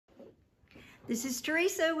This is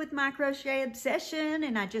Teresa with My Crochet Obsession,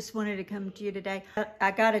 and I just wanted to come to you today. I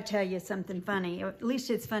got to tell you something funny. At least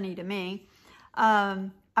it's funny to me. I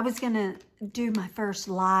was going to do my first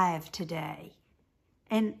live today.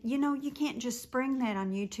 And, you know, you can't just spring that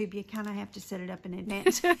on YouTube. You kind of have to set it up in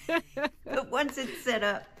advance. But once it's set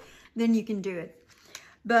up, then you can do it.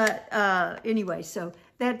 But anyway, so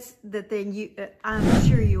that's the thing. I'm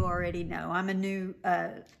sure you already know. I'm a new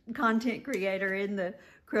content creator in the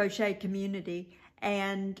crochet community,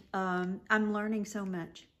 and I'm learning so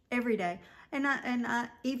much every day. And I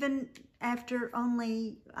even after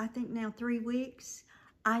only, I think now 3 weeks,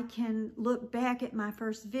 I can look back at my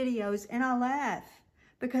first videos and I laugh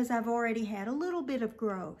because I've already had a little bit of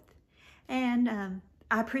growth. And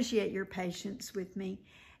I appreciate your patience with me.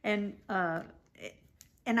 And I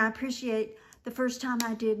appreciate the first time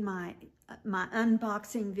I did my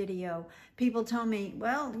unboxing video, people told me,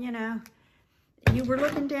 well, you know, you were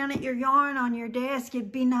looking down at your yarn on your desk.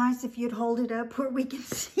 It'd be nice if you'd hold it up where we can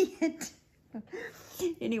see it.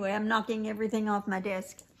 Anyway, I'm knocking everything off my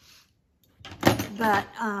desk. But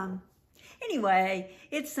anyway,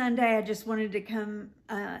 it's Sunday. I just wanted to come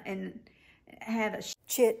and have a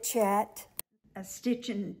chit chat. A stitch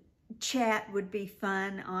and chat would be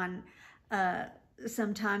fun on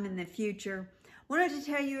sometime in the future. Wanted to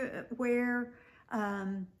tell you where I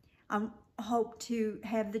hope to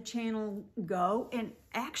have the channel go. And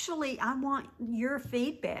actually, I want your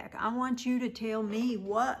feedback. I want you to tell me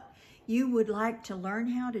what you would like to learn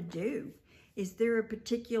how to do. Is there a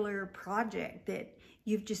particular project that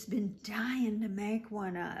you've just been dying to make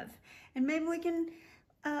one of? And maybe we can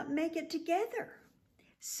make it together.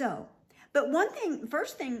 So, but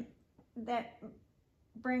first thing that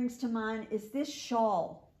brings to mind is this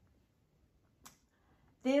shawl.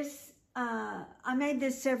 This, I made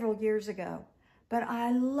this several years ago, but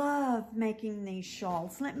I love making these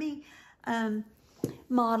shawls. Let me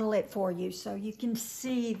model it for you so you can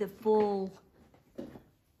see the full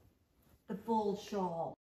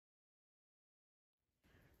shawl.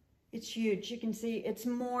 It's huge. You can see it's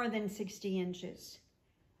more than 60 inches,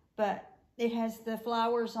 but it has the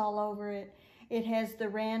flowers all over it. It has the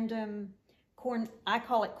random, I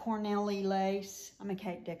call it corneli lace. I'm a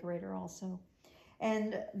cake decorator also.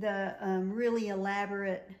 And the really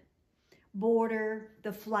elaborate border,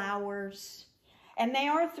 the flowers. And they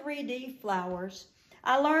are 3D flowers.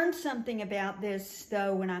 I learned something about this,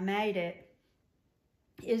 though, when I made it,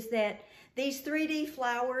 is that these 3D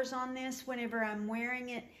flowers on this, whenever I'm wearing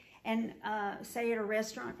it, and say at a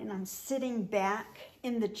restaurant, and I'm sitting back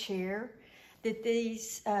in the chair, that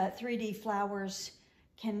these 3D flowers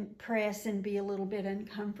can press and be a little bit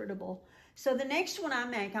uncomfortable. So the next one I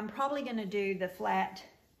make, I'm probably going to do the flat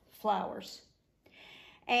flowers.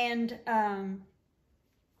 And now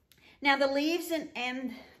the leaves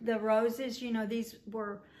and the roses, you know, these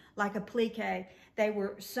were like applique. They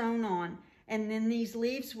were sewn on. And then these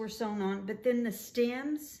leaves were sewn on. But then the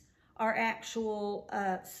stems are actual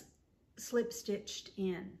slip stitched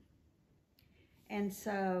in. And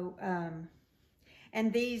so,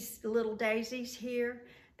 and these little daisies here,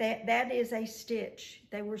 that is a stitch.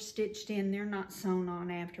 They were stitched in. They're not sewn on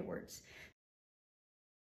afterwards.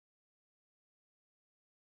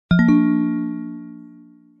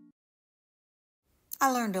 I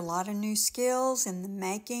learned a lot of new skills in the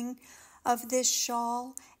making of this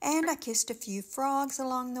shawl, and I kissed a few frogs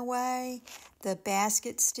along the way. The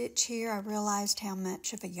basket stitch here, I realized how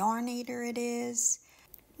much of a yarn eater it is.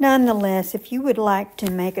 Nonetheless, if you would like to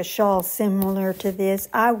make a shawl similar to this,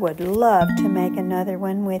 I would love to make another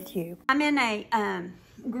one with you. I'm in a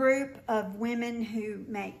group of women who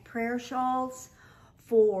make prayer shawls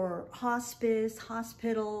for hospice,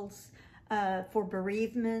 hospitals, for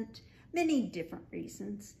bereavement, many different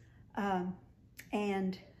reasons.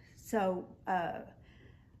 And so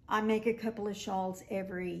I make a couple of shawls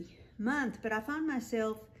every month, but I find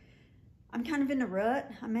myself, I'm kind of in a rut.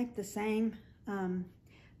 I make the same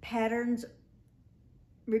patterns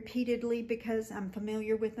repeatedly because I'm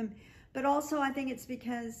familiar with them, but also I think it's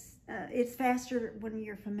because it's faster when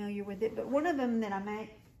you're familiar with it. But one of them that I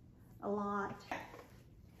make a lot,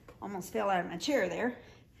 almost fell out of my chair there,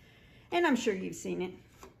 and I'm sure you've seen it,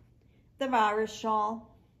 the virus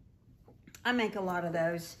shawl. I make a lot of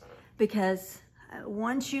those because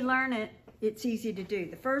once you learn it, it's easy to do.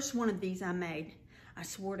 The first one of these I made, I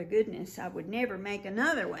swore to goodness I would never make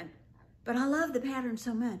another one. But I love the pattern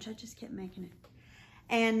so much, I just kept making it.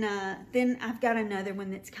 And then I've got another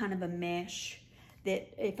one that's kind of a mesh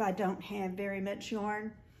that if I don't have very much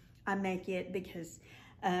yarn, I make it because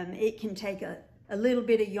it can take a little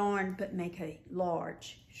bit of yarn but make a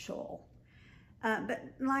large shawl. But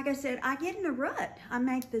like I said, I get in a rut. I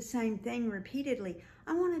make the same thing repeatedly.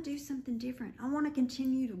 I want to do something different. I want to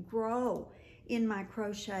continue to grow in my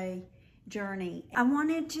crochet journey. I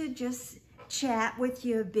wanted to just chat with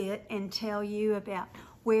you a bit and tell you about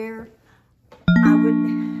where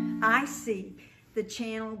I see the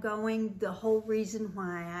channel going. The whole reason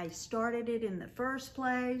why I started it in the first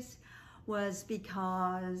place was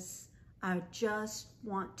because I just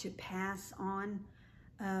want to pass on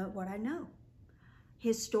what I know.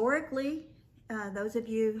 Historically, those of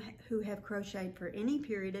you who have crocheted for any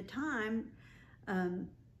period of time,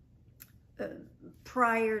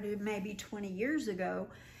 prior to maybe 20 years ago,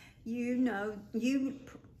 you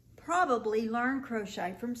probably learned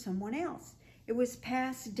crochet from someone else. It was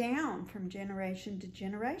passed down from generation to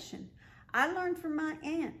generation. I learned from my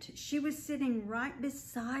aunt. She was sitting right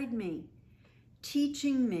beside me,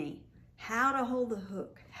 teaching me how to hold the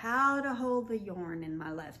hook, how to hold the yarn in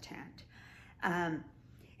my left hand.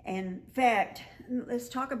 In fact, let's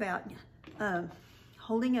talk about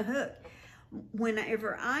holding a hook.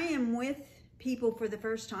 Whenever I am with people for the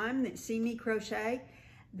first time that see me crochet,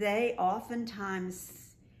 they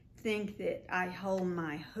oftentimes think that I hold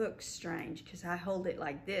my hook strange because I hold it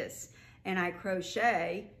like this and I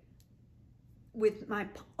crochet with my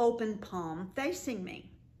open palm facing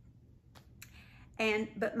me.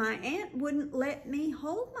 But my aunt wouldn't let me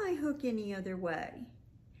hold my hook any other way.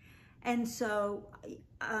 And so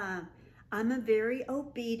I'm a very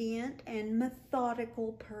obedient and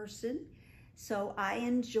methodical person. So I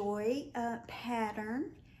enjoy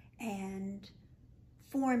pattern and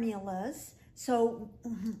formulas. So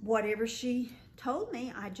whatever she told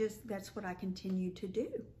me, that's what I continue to do.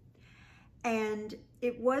 And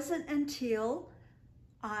it wasn't until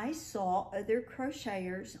I saw other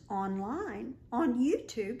crocheters online on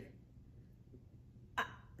YouTube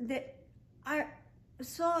that I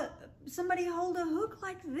saw somebody hold a hook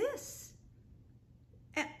like this,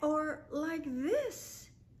 or like this,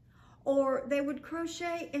 or they would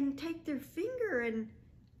crochet and take their finger and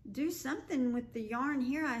do something with the yarn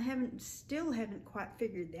here. I still haven't quite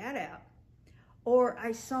figured that out. Or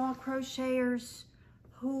I saw crocheters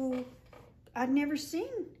who I'd never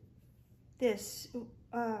seen this,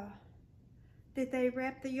 that they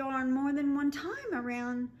wrap the yarn more than one time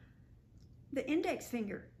around the index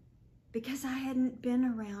finger, because I hadn't been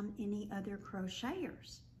around any other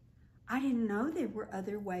crocheters. I didn't know there were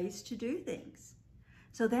other ways to do things.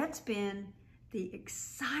 So that's been the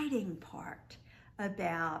exciting part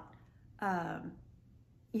about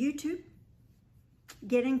YouTube,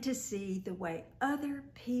 getting to see the way other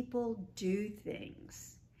people do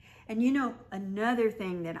things. And you know, another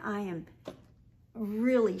thing that I am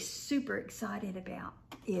really super excited about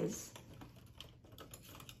is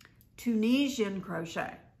Tunisian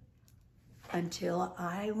crochet. Until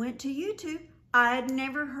I went to YouTube, I had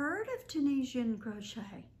never heard of Tunisian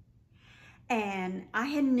crochet. And I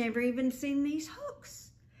had never even seen these hooks.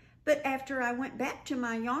 But after I went back to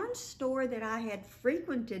my yarn store that I had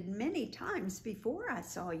frequented many times before I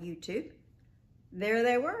saw YouTube, there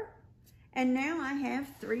they were. And now I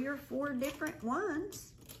have 3 or 4 different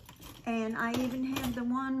ones. And I even have the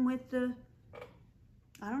one with the,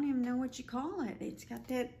 I don't even know what you call it. It's got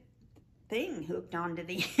that thing hooked onto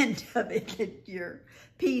the end of it that your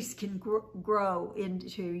piece can grow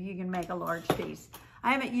into. You can make a large piece.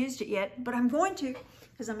 I haven't used it yet, but I'm going to,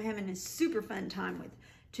 because I'm having a super fun time with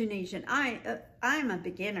Tunisian. I'm a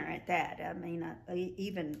beginner at that. I mean,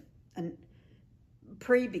 even a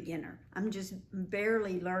pre-beginner. I'm just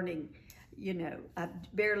barely learning, you know,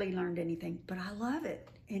 I've barely learned anything, but I love it.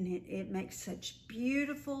 And it makes such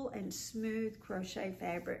beautiful and smooth crochet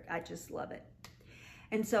fabric. I just love it.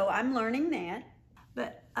 And so I'm learning that.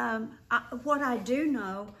 But what I do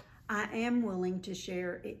know, I am willing to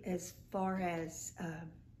share as far as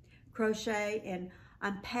crochet, and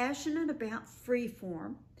I'm passionate about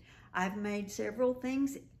freeform. I've made several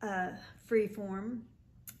things freeform,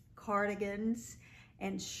 cardigans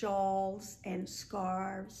and shawls and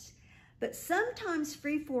scarves. But sometimes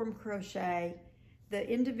freeform crochet, the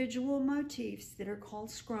individual motifs that are called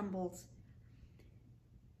scrumbles,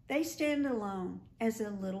 they stand alone as a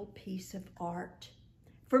little piece of art.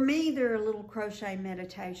 For me, they're a little crochet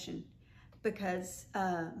meditation, because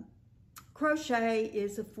crochet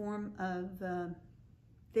is a form of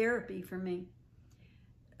therapy for me.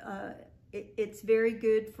 It's very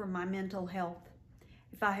good for my mental health.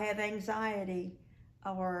 If I have anxiety,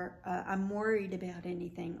 or I'm worried about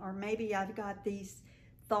anything, or maybe I've got these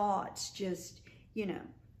thoughts just, you know,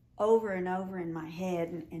 over and over in my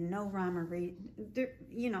head and no rhyme or reason,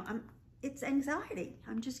 you know, it's anxiety.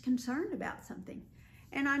 I'm just concerned about something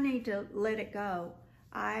and I need to let it go.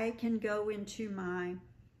 I can go into my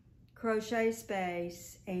crochet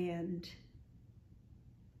space and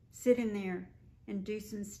sit in there and do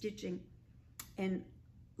some stitching, and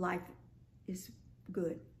life is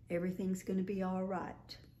good. Everything's going to be all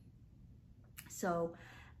right. So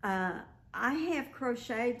I have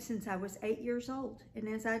crocheted since I was 8 years old, and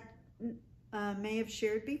as I may have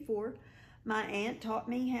shared before, my aunt taught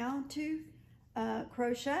me how to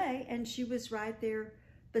crochet, and she was right there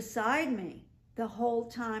beside me the whole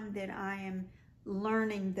time that I am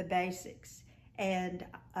learning the basics. And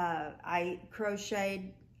I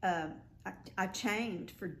crocheted, I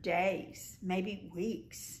chained for days, maybe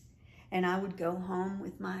weeks, and I would go home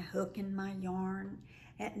with my hook and my yarn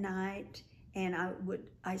at night, and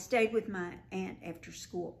I stayed with my aunt after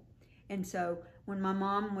school. And so when my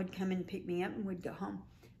mom would come and pick me up and we'd go home,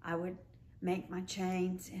 I would make my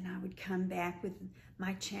chains, and I would come back with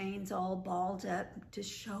my chains all balled up to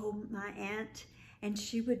show my aunt, and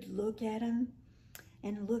she would look at them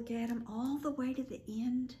and look at them all the way to the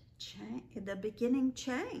end chain, the beginning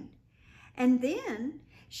chain. And then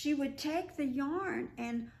she would take the yarn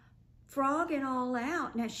and frog it all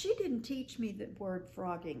out. Now, she didn't teach me the word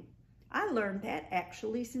frogging. I learned that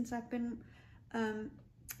actually since I've been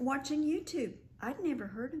watching YouTube. I'd never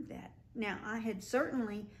heard of that. Now, I had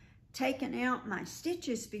certainly taken out my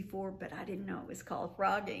stitches before, but I didn't know it was called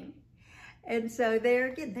frogging. And so there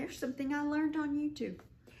again, there's something I learned on YouTube.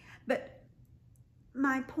 But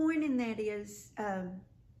my point in that is,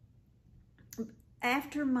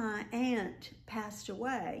 after my aunt passed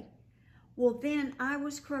away, well, then I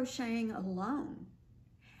was crocheting alone,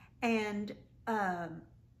 and I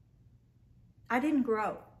didn't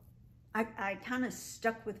grow. I kind of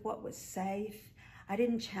stuck with what was safe. I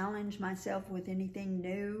didn't challenge myself with anything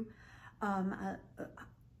new. I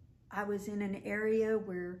was in an area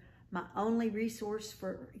where my only resource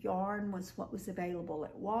for yarn was what was available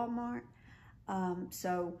at Walmart.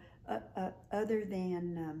 So other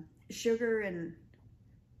than sugar and,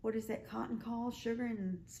 what is that cotton called? Sugar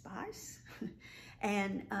and spice?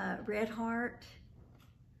 And Red Heart.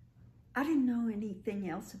 I didn't know anything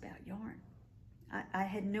else about yarn. I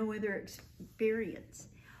had no other experience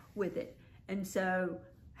with it. And so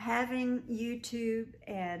having YouTube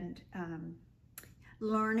and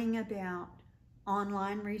learning about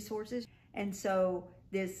online resources, and so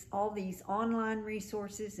all these online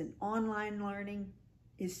resources and online learning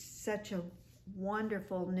is such a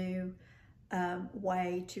wonderful new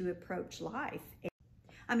way to approach life.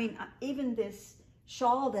 I mean, even this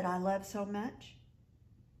shawl that I love so much,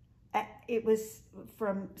 it was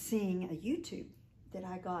from seeing a YouTube that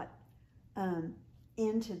I got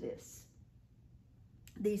into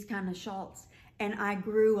these kind of shawls. And I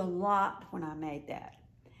grew a lot when I made that.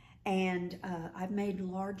 And I've made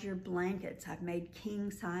larger blankets. I've made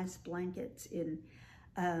king-size blankets and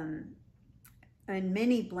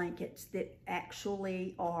many blankets that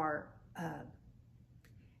actually are,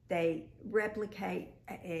 they replicate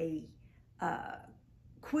a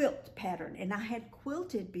quilt pattern. And I had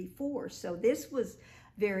quilted before, so this was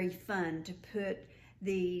very fun to put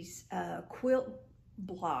these quilt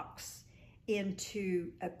blocks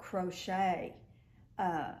into a crochet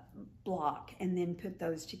block and then put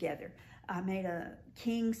those together. I made a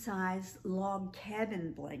king-size log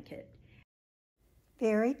cabin blanket.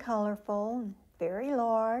 Very colorful, very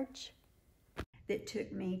large. That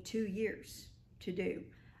took me 2 years to do.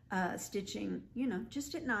 Stitching, you know,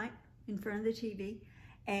 just at night in front of the TV.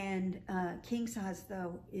 And king-size,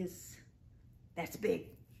 though, that's big.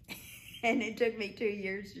 And it took me 2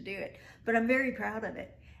 years to do it. But I'm very proud of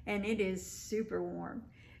it. And it is super warm.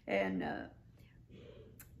 And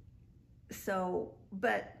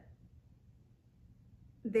but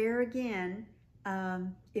there again,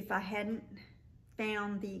 if I hadn't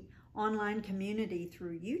found the online community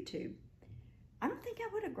through YouTube, I don't think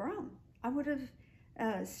I would have grown. I would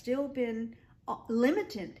have still been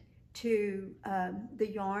limited to the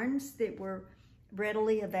yarns that were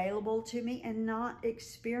readily available to me and not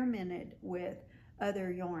experimented with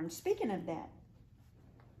other yarns. Speaking of that,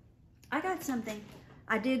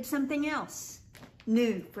 I did something else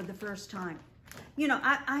new for the first time. You know,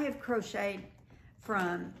 I have crocheted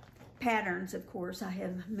from patterns, of course. I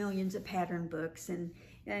have millions of pattern books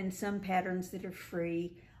and some patterns that are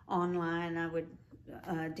free online. I would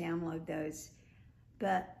download those.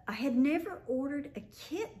 But I had never ordered a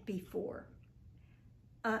kit before,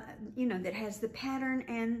 you know, that has the pattern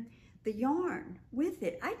and the yarn with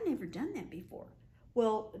it. I'd never done that before.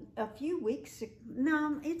 Well, a few weeks,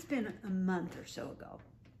 no, it's been a month or so ago,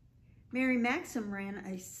 Mary Maxim ran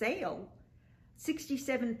a sale,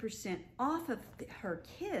 67% off of her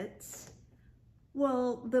kits.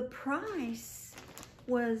 Well, the price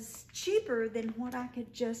was cheaper than what I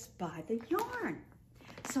could just buy the yarn.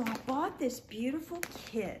 So I bought this beautiful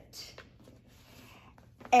kit,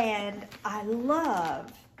 and I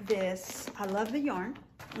love this. I love the yarn.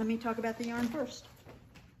 Let me talk about the yarn first.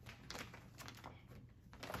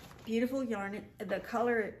 Beautiful yarn. The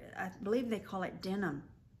color, I believe they call it denim.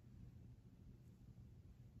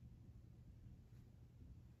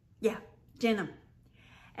 Yeah, denim.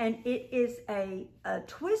 And it is a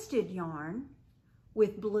twisted yarn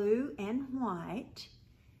with blue and white.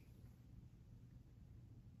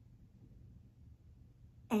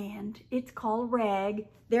 And it's called rag.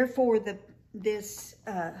 Therefore, this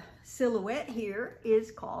silhouette here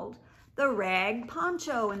is called the rag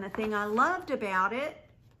poncho. And the thing I loved about it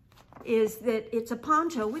is that it's a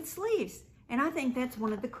poncho with sleeves. And I think that's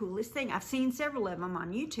one of the coolest things. I've seen several of them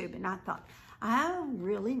on YouTube, and I thought, I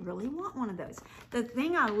really, really want one of those. The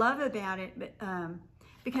thing I love about it,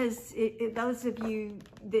 because those of you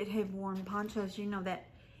that have worn ponchos, you know that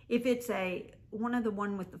if it's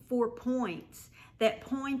one with the 4 points, that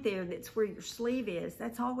point there that's where your sleeve is,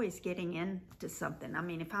 that's always getting into something. I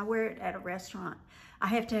mean, if I wear it at a restaurant, I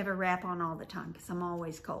have to have a wrap on all the time because I'm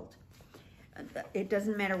always cold. It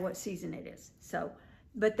doesn't matter what season it is. So,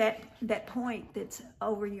 but that point that's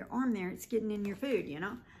over your arm there, it's getting in your food, you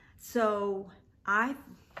know? So I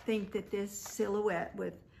think that this silhouette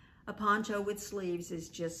with a poncho with sleeves is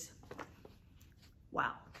just,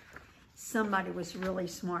 wow. Somebody was really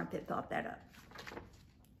smart that thought that up.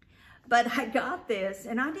 But I got this,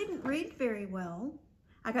 and I didn't read very well.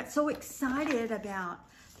 I got so excited about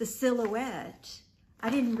the silhouette.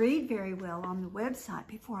 I didn't read very well on the website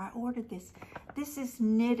before I ordered this. This is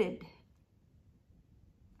knitted.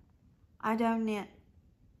 I don't knit.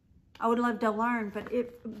 I would love to learn, but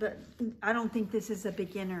I don't think this is a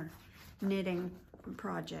beginner knitting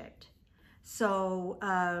project. So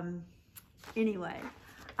anyway,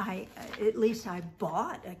 at least I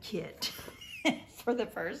bought a kit for the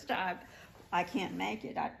first time. I can't make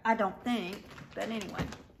it, I don't think, but anyway.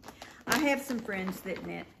 I have some friends that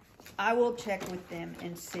knit. I will check with them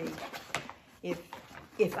and see if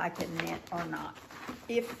I can knit or not.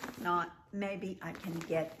 If not, maybe I can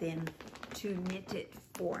get them to knit it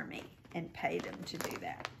for me and pay them to do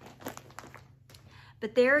that.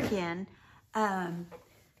 But there again, a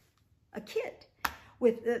kit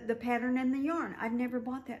with the pattern and the yarn. I'd never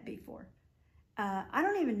bought that before. I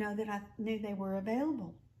don't even know that I knew they were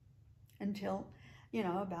available until, you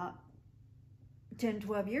know, about 10,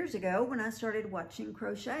 12 years ago when I started watching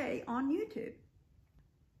crochet on YouTube.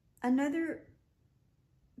 Another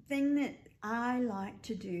thing that I like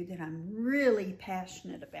to do that I'm really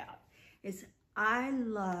passionate about is I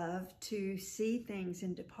love to see things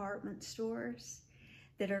in department stores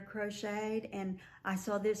that are crocheted. And I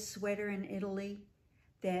saw this sweater in Italy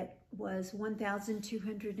that was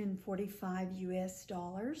 $1,245 US.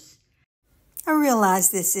 I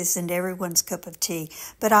realize this isn't everyone's cup of tea,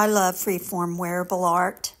 but I love freeform wearable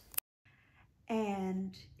art.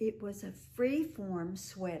 And it was a freeform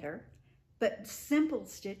sweater, but simple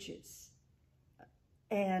stitches.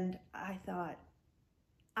 And I thought,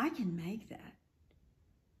 I can make that.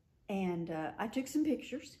 And I took some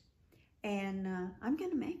pictures, and I'm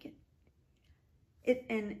gonna make it.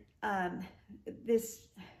 This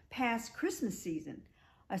past Christmas season,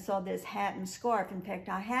 I saw this hat and scarf. In fact,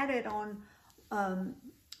 I had it on the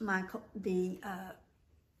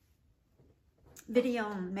video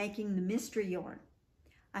on making the mystery yarn.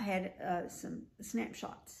 I had some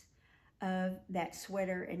snapshots of that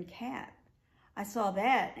sweater and cap. I saw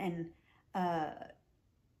that, and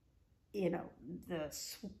you know, the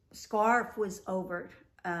scarf was over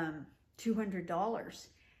 $200,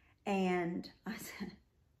 and I said,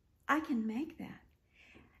 I can make that.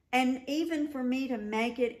 And even for me to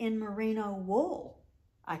make it in merino wool,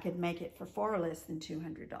 I could make it for far less than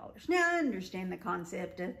 $200. Now, I understand the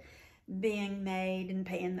concept of being made and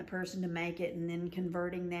paying the person to make it and then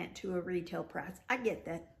converting that to a retail price. I get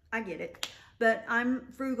that. I get it. But I'm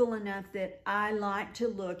frugal enough that I like to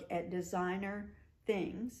look at designer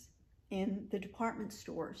things in the department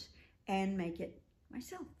stores and make it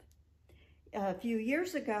myself. A few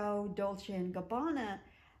years ago, Dolce & Gabbana,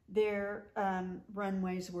 their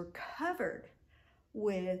runways were covered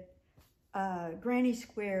with granny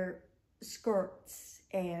square skirts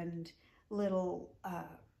and little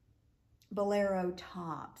bolero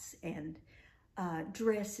tops and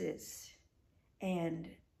dresses, and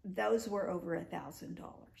those were over $1,000.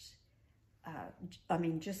 I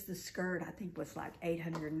mean, just the skirt, I think, was like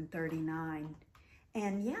 $839.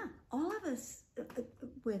 And yeah, all of us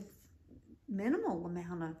with minimal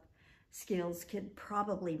amount of skills could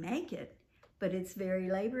probably make it, but it's very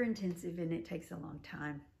labor intensive and it takes a long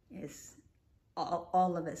time, as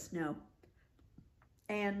all of us know.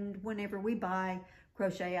 And whenever we buy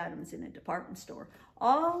crochet items in a department store,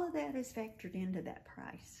 all of that is factored into that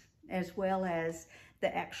price, as well as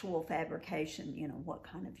the actual fabrication, you know, what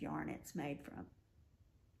kind of yarn it's made from.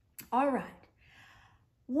 All right.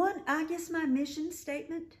 I guess my mission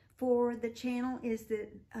statement for the channel is that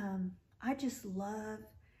I just love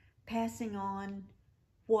passing on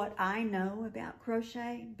what I know about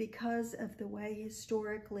crochet because of the way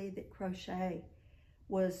historically that crochet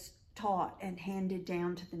was taught and handed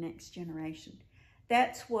down to the next generation.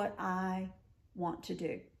 That's what I want to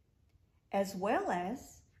do, as well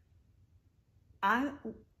as I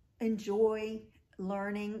enjoy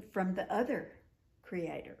learning from the other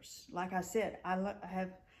creators. Like I said, I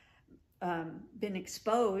have been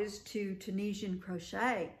exposed to Tunisian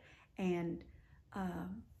crochet and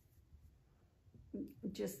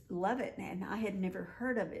just love it. And I had never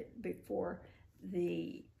heard of it before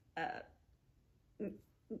the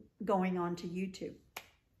going on to YouTube.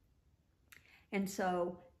 And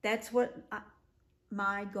so that's what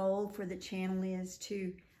my goal for the channel is,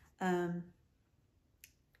 to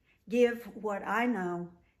give what I know,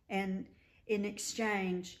 and in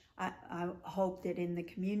exchange, I hope that in the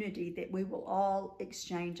community that we will all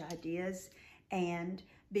exchange ideas and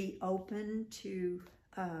be open to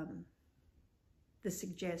the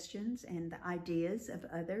suggestions and the ideas of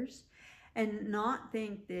others, and not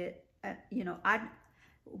think that, you know, I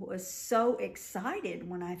was so excited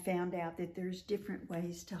when I found out that there's different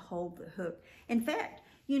ways to hold the hook. In fact,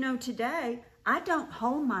 you know, today I don't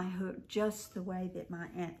hold my hook just the way that my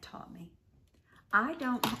aunt taught me. I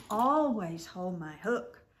don't always hold my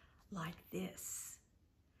hook like this.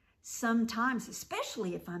 Sometimes,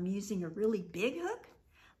 especially if I'm using a really big hook,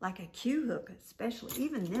 like a Q hook, especially,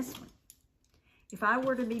 even this one. If I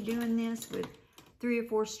were to be doing this with 3 or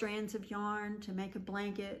 4 strands of yarn to make a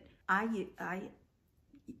blanket, I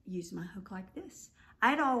use my hook like this.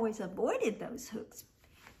 I'd always avoided those hooks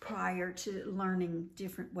prior to learning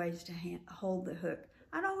different ways to hold the hook.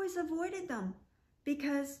 I'd always avoided them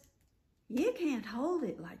because you can't hold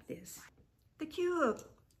it like this. The Q hook,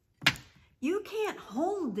 you can't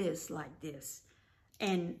hold this like this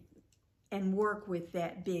and work with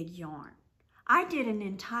that big yarn. I did an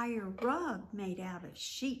entire rug made out of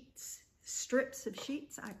sheets, strips of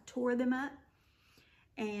sheets. I tore them up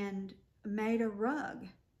and made a rug.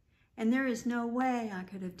 And there is no way I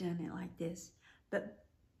could have done it like this, but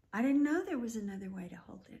I didn't know there was another way to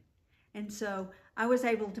hold it. And so I was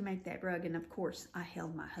able to make that rug, and of course I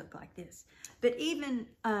held my hook like this. But even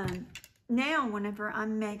now, whenever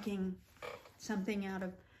I'm making something out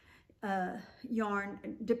of yarn,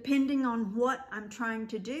 depending on what I'm trying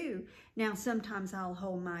to do, now sometimes I'll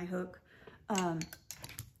hold my hook,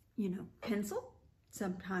 you know, pencil.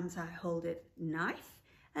 Sometimes I hold it knife,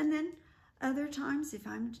 and then other times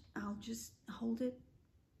I'll just hold it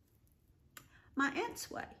my aunt's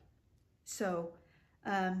way. So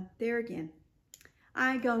there again,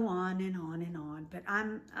 I go on and on and on, but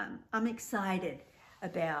I'm excited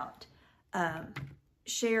about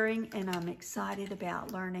sharing, and I'm excited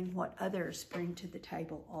about learning what others bring to the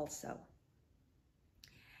table also.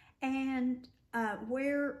 And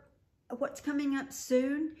what's coming up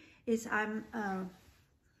soon is I'm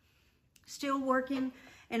still working,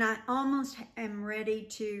 and I almost am ready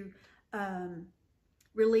to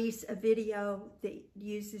release a video that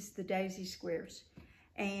uses the daisy squares.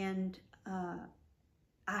 And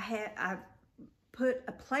I've put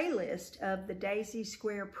a playlist of the daisy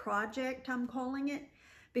square project, I'm calling it,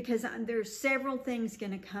 because there's several things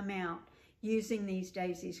going to come out using these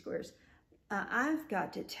daisy squares. I've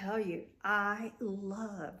got to tell you, I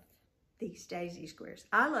love these daisy squares.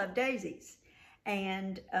 I love daisies,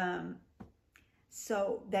 and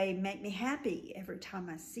so they make me happy every time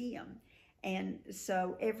I see them. And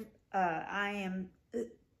so I am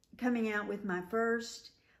coming out with my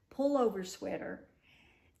first pullover sweater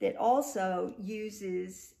that also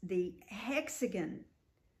uses the hexagon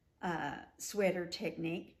sweater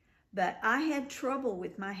technique. But I had trouble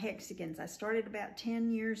with my hexagons. I started about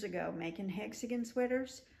 10 years ago making hexagon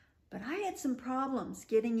sweaters, but I had some problems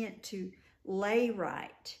getting it to lay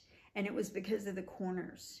right. And it was because of the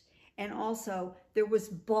corners. And also there was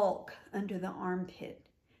bulk under the armpit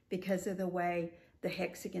because of the way the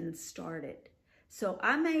hexagons started. So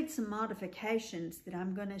I made some modifications that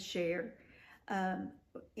I'm going to share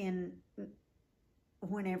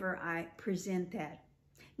whenever I present that.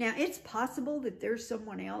 Now, it's possible that there's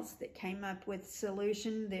someone else that came up with a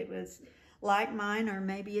solution that was like mine, or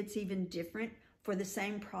maybe it's even different for the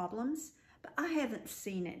same problems, but I haven't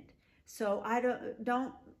seen it. So I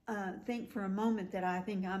don't think for a moment that I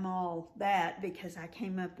think I'm all that because I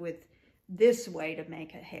came up with this way to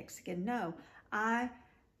make a hexagon. No, I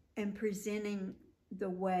am presenting the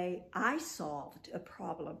way I solved a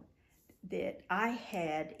problem that I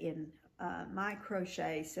had in my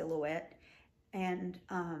crochet silhouette. And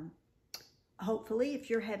hopefully if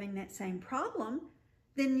you're having that same problem,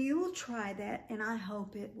 then you will try that, and I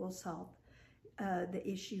hope it will solve the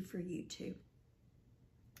issue for you too.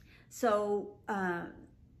 So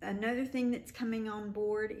another thing that's coming on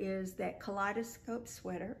board is that kaleidoscope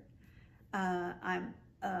sweater.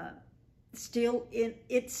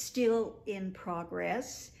 It's still in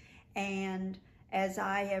progress, and as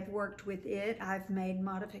I have worked with it, I've made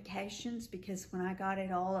modifications because when I got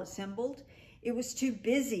it all assembled, it was too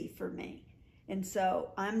busy for me. And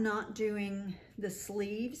so I'm not doing the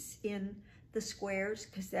sleeves in the squares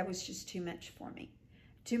because that was just too much for me.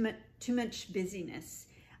 Too much busyness.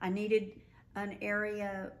 I needed an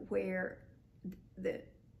area where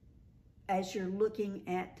as you're looking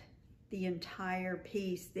at the entire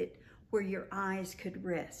piece, where your eyes could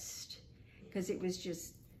rest, because it was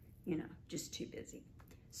just, just too busy.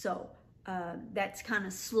 So that's kind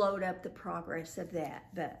of slowed up the progress of that.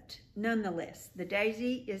 But nonetheless, the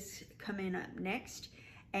daisy is coming up next,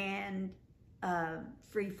 and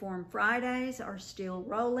Freeform Fridays are still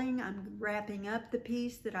rolling. I'm wrapping up the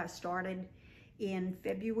piece that I started in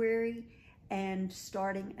February and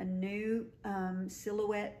starting a new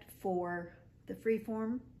silhouette for the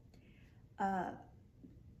Freeform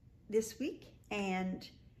this week, and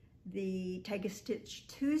the Take a Stitch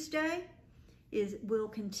Tuesday will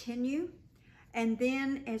continue. And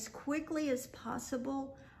then as quickly as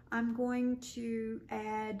possible, I'm going to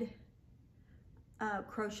add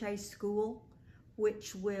Crochet School,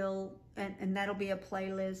 which will, and that'll be a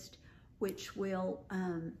playlist, which will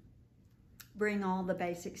bring all the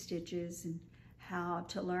basic stitches and how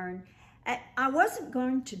to learn. I wasn't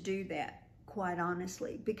going to do that, quite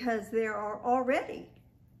honestly, because there are already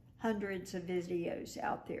hundreds of videos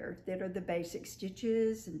out there that are the basic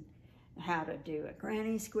stitches and how to do a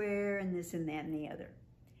granny square and this and that and the other.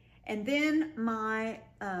 And then my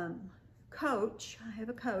coach, I have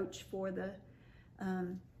a coach for the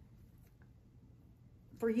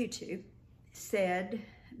for YouTube, said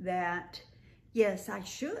that yes, I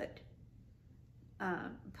should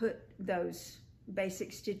put those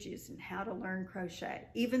basic stitches and how to learn crochet,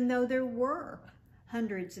 even though there were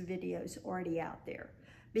hundreds of videos already out there,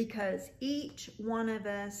 because each one of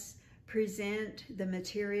us present the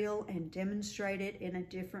material and demonstrate it in a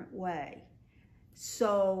different way.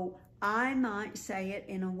 So I might say it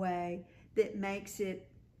in a way that makes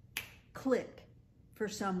it click for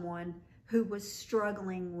someone who was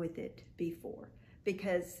struggling with it before,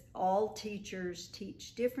 because all teachers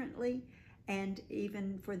teach differently, and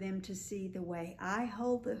even for them to see the way I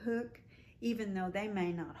hold the hook, even though they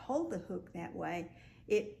may not hold the hook that way,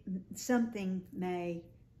 something may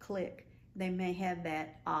click. They may have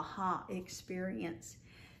that aha experience.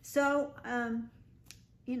 So,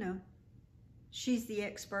 she's the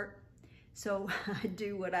expert, so I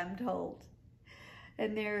do what I'm told.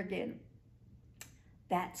 And there again,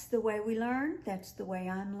 that's the way we learn. That's the way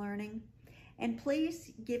I'm learning. And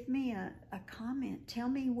please give me a comment. Tell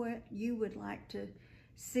me what you would like to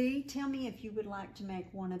see. Tell me if you would like to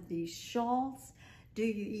make one of these shawls. Do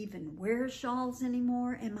you even wear shawls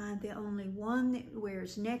anymore? Am I the only one that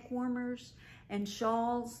wears neck warmers and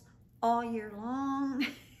shawls all year long?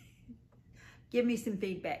 Give me some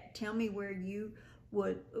feedback. Tell me what you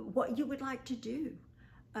would like to do.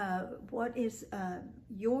 What is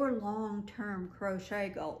your long-term crochet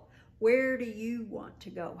goal? Where do you want to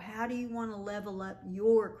go? How do you want to level up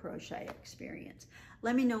your crochet experience?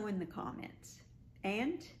 Let me know in the comments.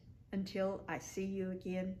 And until I see you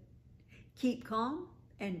again, keep calm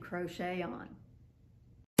and crochet on.